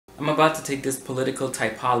I'm about to take this political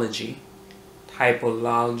typology, political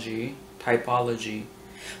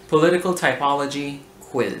typology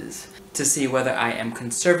quiz to see whether I am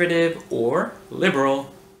conservative or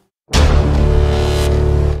liberal.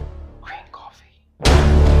 Green coffee.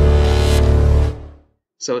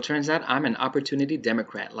 So it turns out I'm an opportunity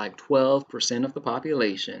Democrat, like 12% of the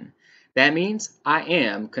population. That means I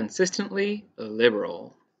am consistently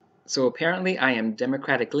liberal. So apparently I am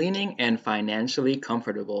Democratic leaning and financially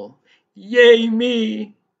comfortable. Yay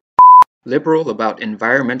me! Liberal about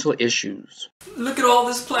environmental issues. Look at all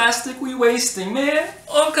this plastic we wasting, man.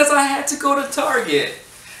 All because I had to go to Target.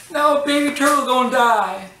 Now a baby turtle gonna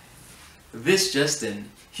die. This just in.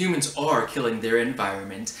 Humans are killing their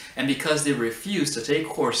environment, and because they refuse to take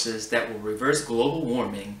courses that will reverse global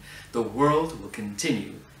warming, the world will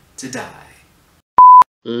continue to die.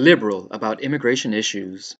 Liberal about immigration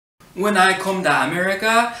issues. When I come to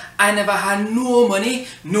America, I never had no money,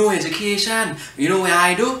 no education. You know what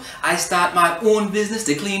I do? I start my own business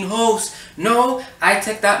to clean house. No, I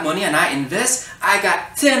take that money and I invest. I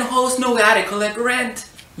got 10 houses, no way I collect rent.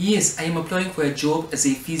 Yes, I am applying for a job as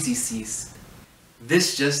a physicist.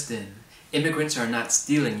 This just in, immigrants are not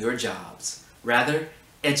stealing your jobs. Rather,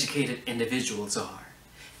 educated individuals are.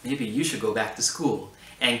 Maybe you should go back to school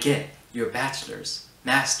and get your bachelor's,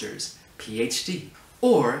 master's, PhD.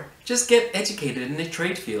 Or just get educated in a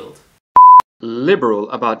trade field. Liberal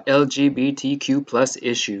about LGBTQ+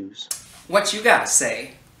 issues. What you gotta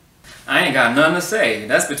say? I ain't got nothing to say.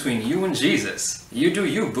 That's between you and Jesus. You do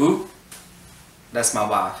you, boo. That's my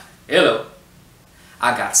wife. Hello.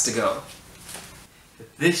 I gots to go.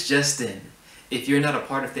 This just in. If you're not a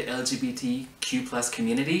part of the LGBTQ+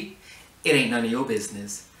 community, it ain't none of your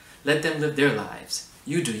business. Let them live their lives.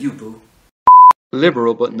 You do you, boo.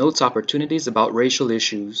 Liberal but notes opportunities about racial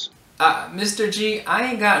issues. Mr. G, I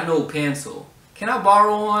ain't got no pencil. Can I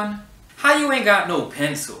borrow one? How you ain't got no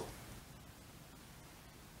pencil?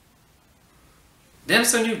 Them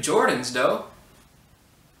some new Jordans, though.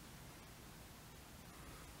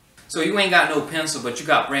 So you ain't got no pencil, but you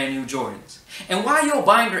got brand new Jordans. And why your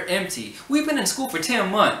binder empty? We've been in school for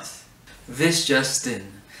 10 months. This just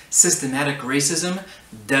in. Systematic racism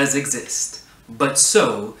does exist, but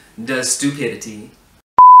so does stupidity.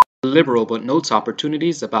 Liberal but notes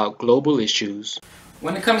opportunities about global issues.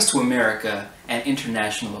 When it comes to America and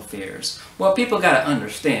international affairs, what people gotta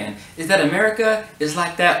understand is that America is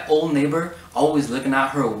like that old neighbor always looking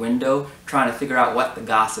out her window trying to figure out what the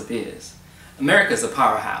gossip is. America's a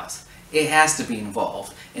powerhouse. It has to be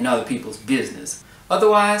involved in other people's business.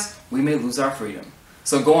 Otherwise, we may lose our freedom.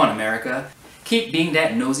 So go on, America. Keep being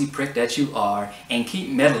that nosy prick that you are and keep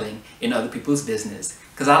meddling in other people's business,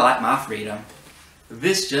 because I like my freedom.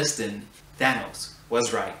 This just in, Thanos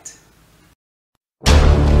was right.